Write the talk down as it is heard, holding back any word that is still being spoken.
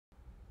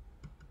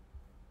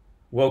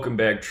Welcome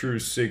back,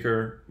 Truth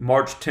Seeker.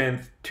 March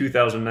 10th,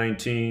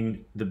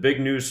 2019. The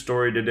big news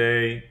story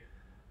today,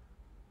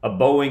 a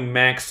Boeing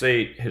MAX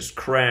 8 has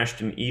crashed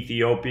in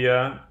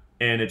Ethiopia,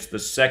 and it's the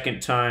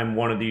second time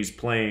one of these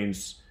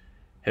planes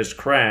has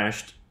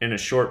crashed in a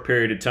short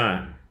period of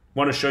time. I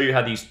want to show you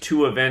how these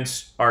two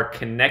events are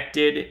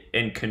connected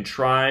and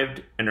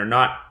contrived and are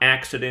not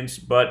accidents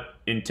but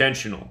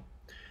intentional.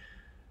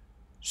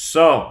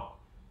 So,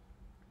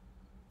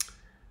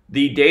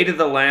 the date of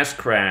the last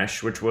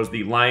crash, which was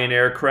the Lion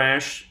Air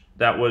crash,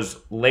 that was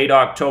late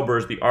October,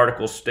 as the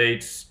article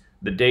states.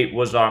 The date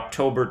was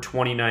October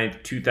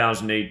 29th,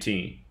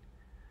 2018.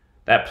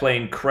 That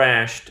plane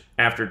crashed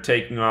after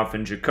taking off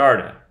in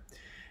Jakarta.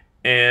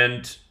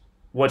 And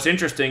what's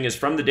interesting is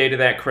from the date of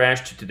that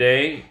crash to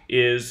today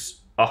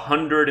is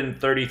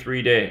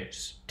 133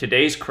 days.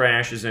 Today's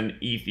crash is in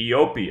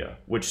Ethiopia,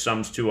 which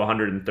sums to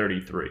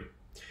 133.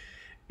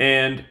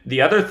 And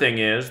the other thing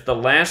is, the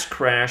last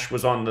crash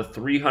was on the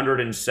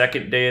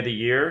 302nd day of the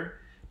year.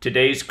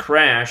 Today's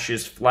crash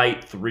is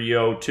Flight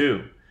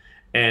 302.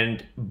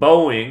 And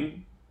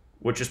Boeing,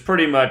 which is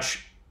pretty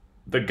much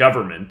the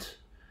government,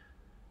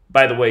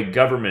 by the way,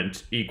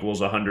 government equals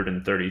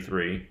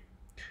 133.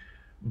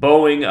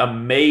 Boeing, a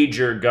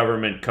major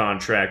government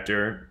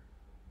contractor,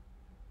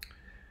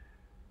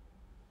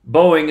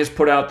 Boeing has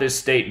put out this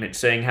statement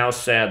saying how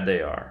sad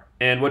they are.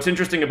 And what's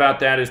interesting about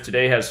that is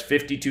today has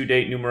 52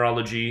 date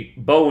numerology.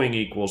 Boeing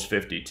equals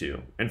 52.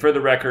 And for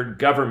the record,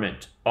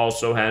 government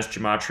also has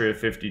gematria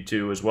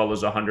 52 as well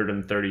as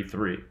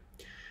 133.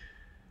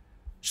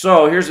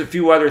 So here's a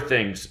few other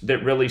things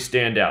that really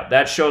stand out.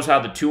 That shows how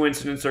the two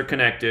incidents are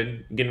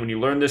connected. Again, when you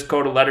learn this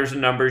code of letters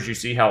and numbers, you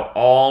see how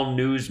all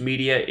news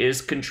media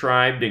is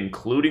contrived,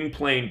 including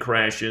plane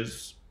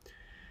crashes.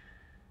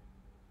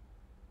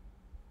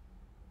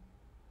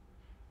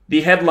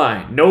 The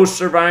headline, no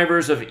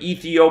survivors of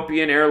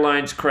Ethiopian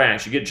Airlines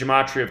crash. You get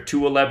gematria of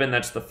 211,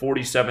 that's the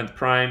 47th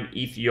prime.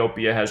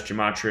 Ethiopia has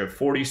gematria of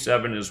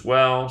 47 as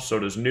well. So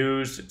does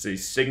news. It's a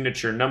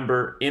signature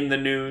number in the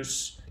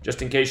news.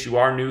 Just in case you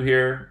are new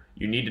here,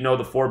 you need to know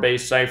the 4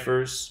 base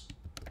ciphers.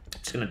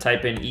 It's going to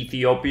type in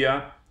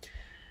Ethiopia.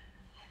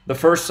 The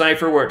first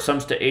cipher, where it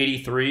sums to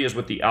 83, is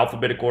with the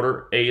alphabetic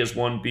order. A is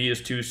 1, B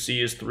is 2,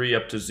 C is 3,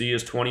 up to Z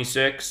is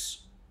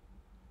 26.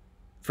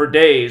 For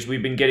days,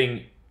 we've been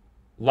getting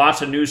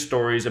lots of news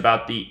stories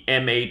about the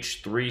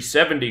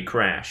MH370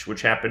 crash,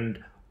 which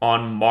happened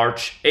on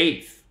March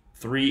 8th,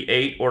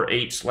 3-8 or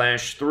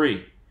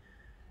 8/3.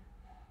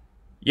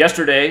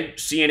 Yesterday,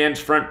 CNN's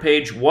front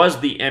page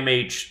was the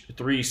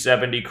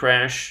MH370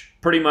 crash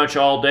pretty much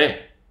all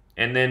day.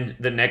 And then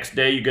the next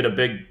day, you get a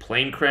big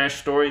plane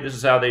crash story. This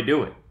is how they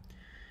do it.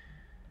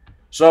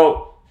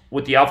 So,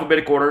 with the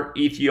alphabetic order,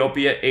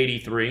 Ethiopia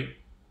 83.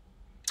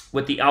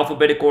 With the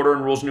alphabetic order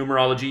and rules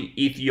numerology,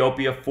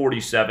 Ethiopia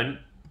 47.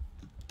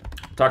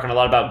 Talking a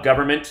lot about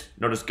government.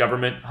 Notice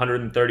government,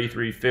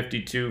 133,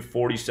 52,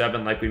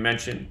 47, like we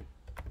mentioned.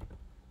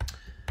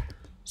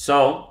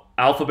 So,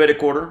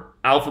 alphabetic order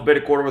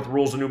with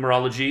rules of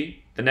numerology.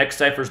 The next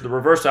cipher is the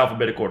reverse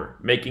alphabetic order,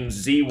 making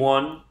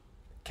Z1,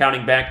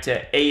 counting back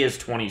to A is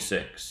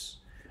 26.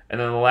 And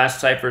then the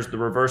last cipher is the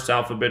reverse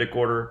alphabetic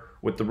order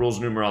with the rules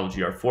of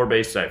numerology, our 4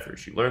 base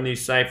ciphers. You learn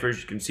these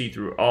ciphers, you can see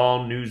through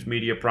all news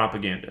media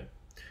propaganda.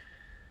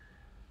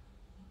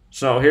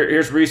 So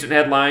here's recent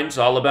headlines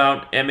all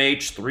about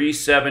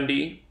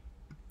MH370,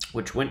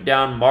 which went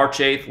down March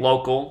 8th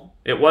local.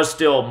 It was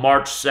still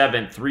March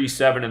 7th,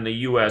 3/7 in the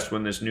U.S.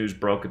 when this news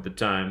broke at the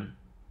time.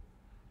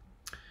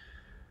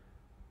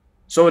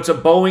 So it's a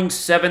Boeing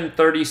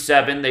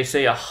 737. They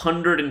say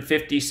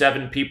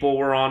 157 people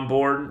were on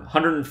board.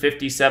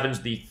 157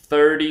 is the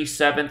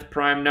 37th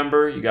prime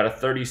number. You got a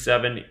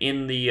 37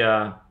 in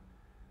the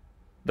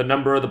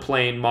number of the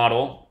plane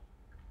model.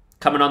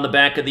 Coming on the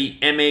back of the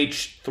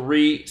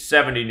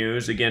MH370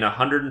 news, again,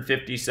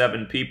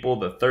 157 people,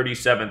 the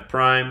 37th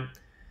prime.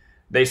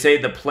 They say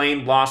the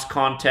plane lost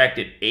contact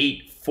at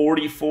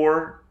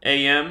 8:44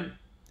 a.m.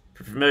 If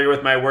you're familiar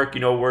with my work,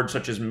 you know words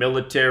such as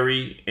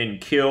military and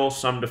kill,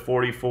 sum to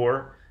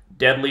 44.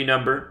 Deadly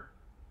number.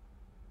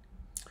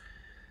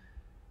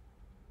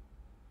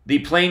 The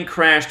plane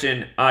crashed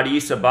in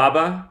Addis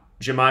Ababa,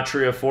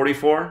 gematria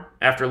 44,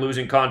 after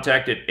losing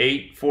contact at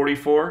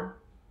 8:44.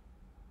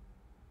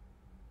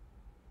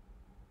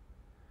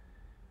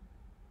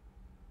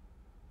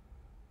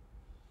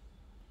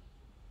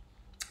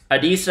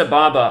 Addis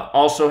Ababa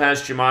also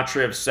has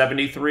gematria of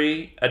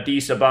 73.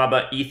 Addis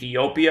Ababa,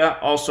 Ethiopia,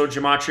 also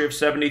gematria of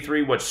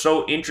 73. What's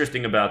so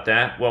interesting about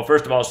that? Well,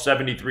 first of all,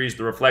 73 is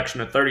the reflection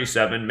of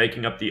 37,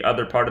 making up the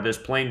other part of this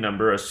plane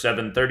number, a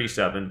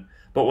 737.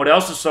 But what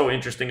else is so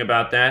interesting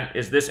about that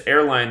is this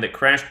airline that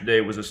crashed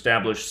today was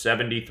established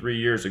 73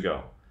 years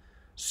ago.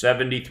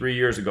 73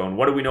 years ago. And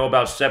what do we know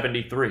about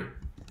 73?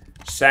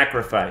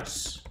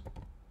 Sacrifice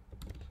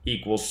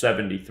equals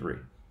 73.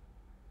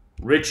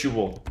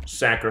 Ritual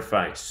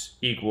sacrifice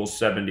equals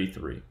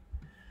 73.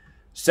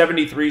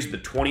 73 is the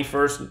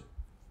 21st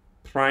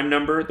prime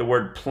number. The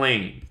word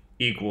plane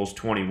equals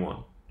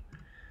 21.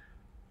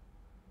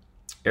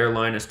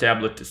 Airline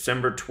established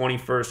December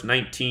 21st,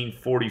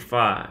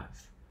 1945.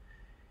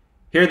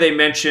 Here they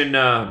mention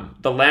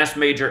the last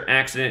major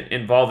accident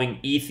involving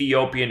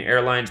Ethiopian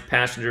Airlines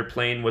passenger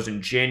plane was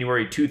in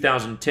January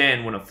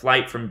 2010 when a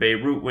flight from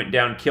Beirut went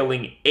down,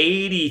 killing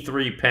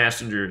 83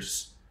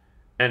 passengers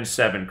and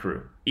 7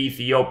 crew.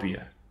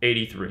 Ethiopia,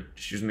 83,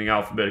 just using the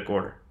alphabetic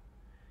order.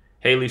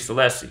 Haile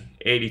Selassie,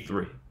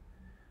 83.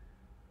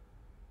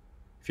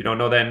 If you don't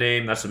know that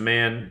name, that's a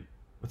man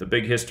with a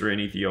big history in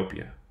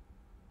Ethiopia.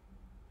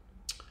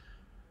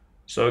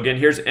 So again,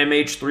 here's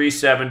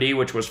MH370,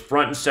 which was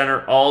front and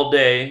center all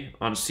day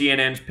on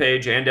CNN's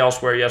page and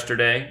elsewhere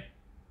yesterday.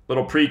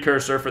 Little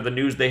precursor for the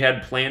news they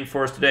had planned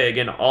for us today.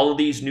 Again, all of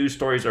these news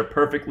stories are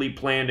perfectly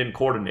planned and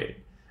coordinated.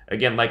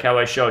 Again, like how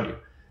I showed you.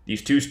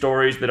 These 2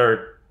 stories that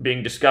are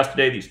being discussed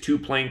today, these 2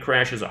 plane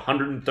crashes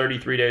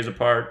 133 days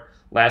apart.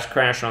 Last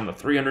crash on the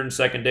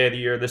 302nd day of the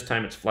year. This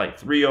time it's flight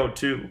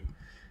 302.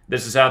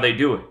 This is how they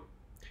do it.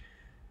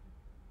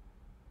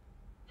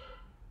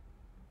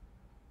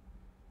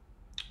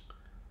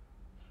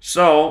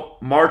 So,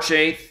 March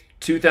 8th,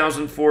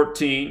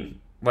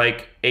 2014,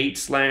 like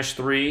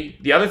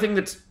 8/3. The other thing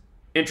that's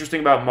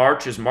interesting about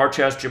March is March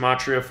has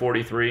Gematria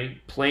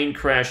 43. Plane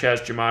crash has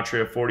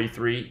Gematria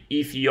 43.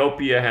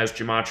 Ethiopia has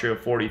Gematria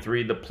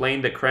 43. The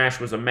plane that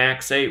crashed was a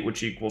MAX 8,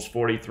 which equals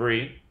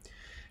 43.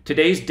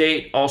 Today's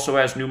date also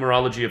has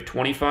numerology of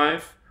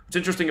 25. What's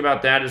interesting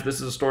about that is this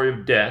is a story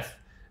of death.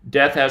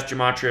 Death has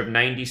Gematria of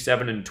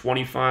 97 and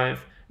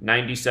 25.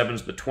 97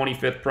 is the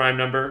 25th prime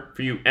number.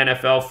 For you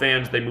NFL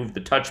fans, they moved the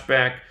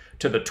touchback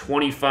to the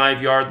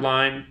 25-yard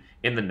line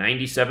in the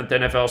 97th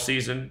NFL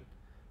season.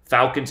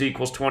 Falcons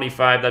equals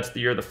 25. That's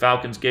the year the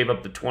Falcons gave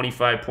up the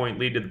 25-point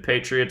lead to the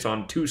Patriots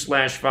on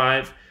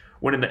 2/5.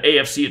 When in the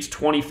AFC, it's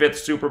 25th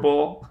Super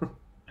Bowl.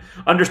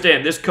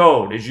 Understand, this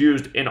code is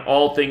used in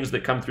all things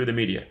that come through the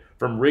media.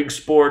 From rigged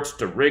sports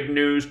to rigged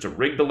news to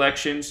rigged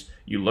elections.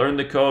 You learn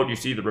the code, you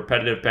see the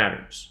repetitive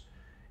patterns.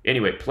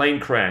 Anyway, plane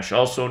crash,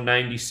 also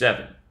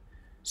 97.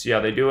 See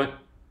how they do it?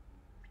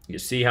 You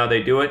see how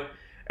they do it?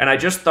 And I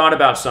just thought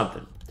about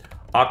something.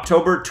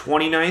 October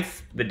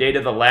 29th, the date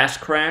of the last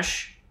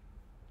crash,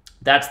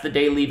 that's the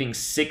day leaving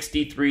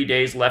 63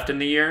 days left in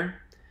the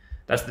year.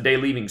 That's the day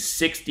leaving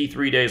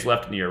 63 days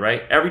left in the year,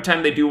 right? Every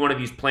time they do one of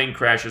these plane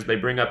crashes, they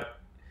bring up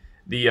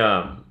the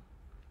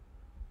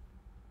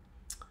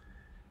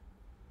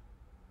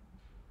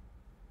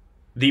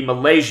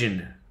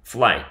Malaysian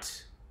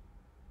flight.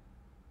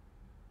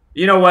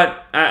 You know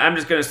what? I'm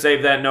just going to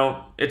save that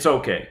note. It's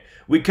okay.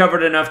 We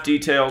covered enough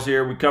details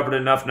here. We covered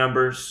enough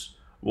numbers.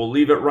 We'll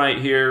leave it right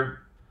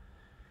here.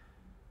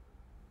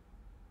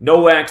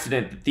 No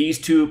accident. These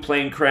 2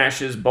 plane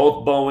crashes,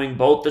 both Boeing,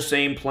 both the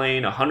same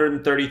plane,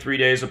 133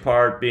 days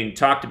apart, being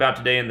talked about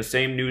today in the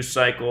same news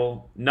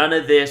cycle. None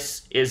of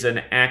this is an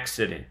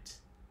accident.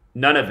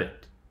 None of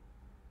it.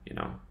 You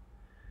know.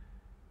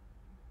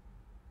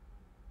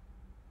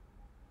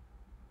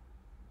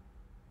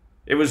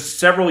 It was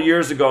several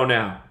years ago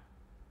now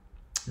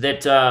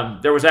that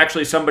there was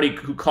actually somebody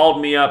who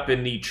called me up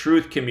in the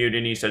truth community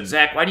and he said,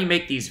 Zach, why do you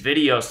make these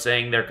videos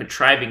saying they're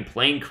contriving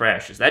plane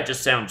crashes? That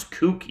just sounds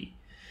kooky.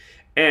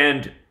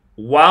 And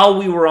while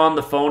we were on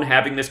the phone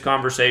having this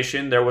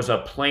conversation, there was a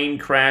plane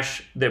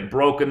crash that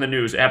broke in the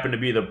news. It happened to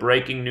be the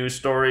breaking news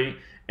story,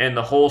 and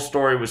the whole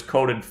story was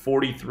coded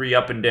 43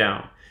 up and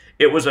down.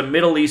 It was a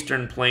Middle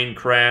Eastern plane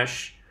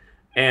crash,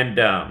 and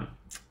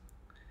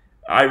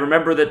I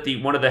remember that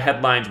one of the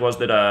headlines was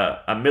that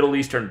a Middle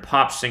Eastern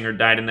pop singer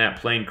died in that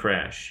plane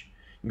crash.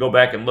 You can go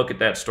back and look at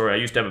that story. I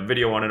used to have a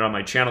video on it on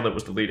my channel that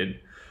was deleted.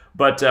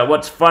 But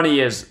what's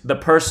funny is the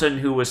person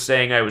who was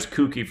saying I was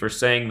kooky for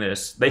saying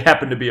this, they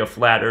happen to be a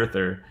flat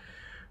earther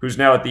who's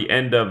now at the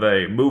end of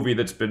a movie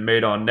that's been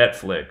made on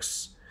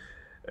Netflix.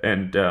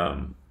 And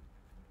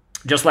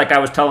just like I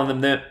was telling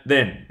them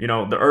then, you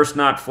know, the Earth's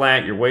not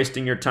flat, you're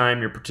wasting your time,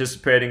 you're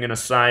participating in a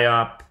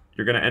psyop.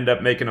 You're going to end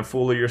up making a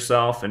fool of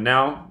yourself. And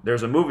now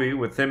there's a movie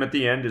with him at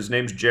the end. His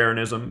name's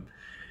Jeranism.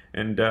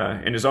 And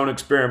in his own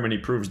experiment, he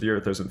proves the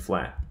Earth isn't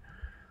flat.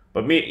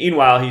 But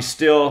meanwhile, he's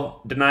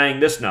still denying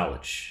this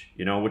knowledge,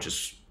 you know, which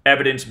is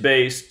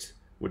evidence-based,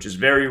 which is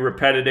very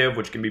repetitive,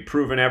 which can be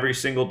proven every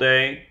single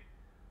day.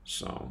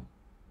 So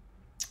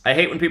I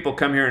hate when people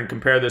come here and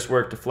compare this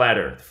work to Flat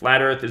Earth.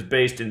 Flat Earth is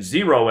based in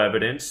 0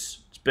 evidence.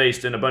 It's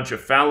based in a bunch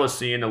of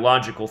fallacy and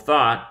illogical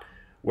thought,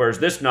 whereas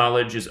this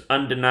knowledge is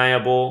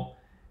undeniable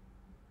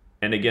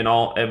and again,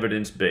 all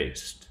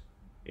evidence-based.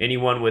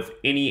 Anyone with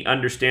any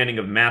understanding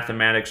of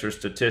mathematics or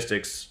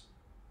statistics,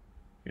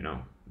 you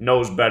know,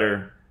 knows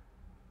better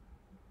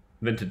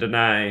than to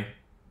deny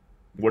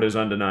what is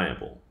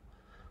undeniable.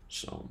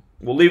 So,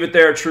 we'll leave it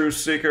there, truth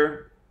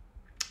seeker.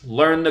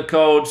 Learn the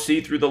code,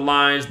 see through the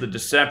lies, the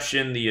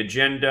deception, the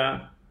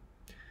agenda.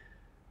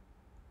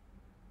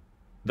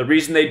 The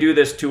reason they do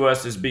this to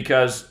us is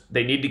because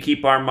they need to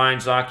keep our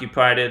minds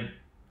occupied.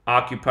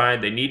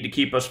 They need to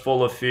keep us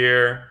full of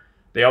fear.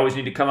 They always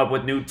need to come up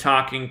with new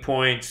talking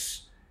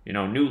points, you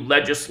know, new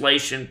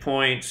legislation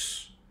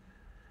points,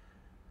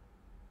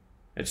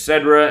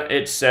 etc.,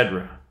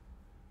 etc.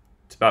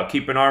 It's about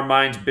keeping our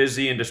minds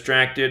busy and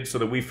distracted so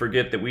that we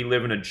forget that we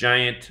live in a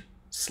giant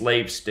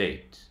slave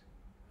state,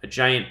 a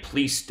giant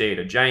police state,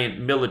 a giant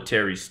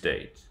military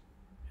state,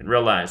 and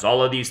realize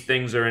all of these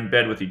things are in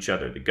bed with each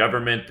other. The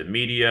government, the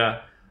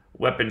media,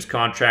 weapons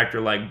contractor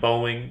like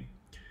Boeing.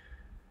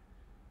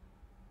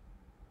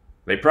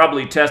 They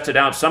probably tested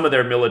out some of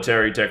their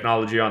military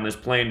technology on this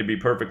plane, to be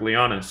perfectly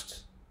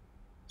honest.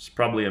 It's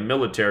probably a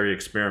military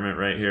experiment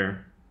right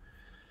here.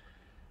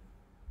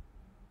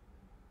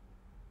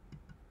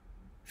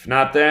 If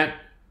not that,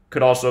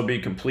 could also be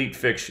complete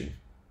fiction.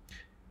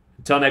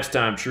 Until next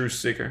time, Truth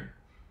Seeker.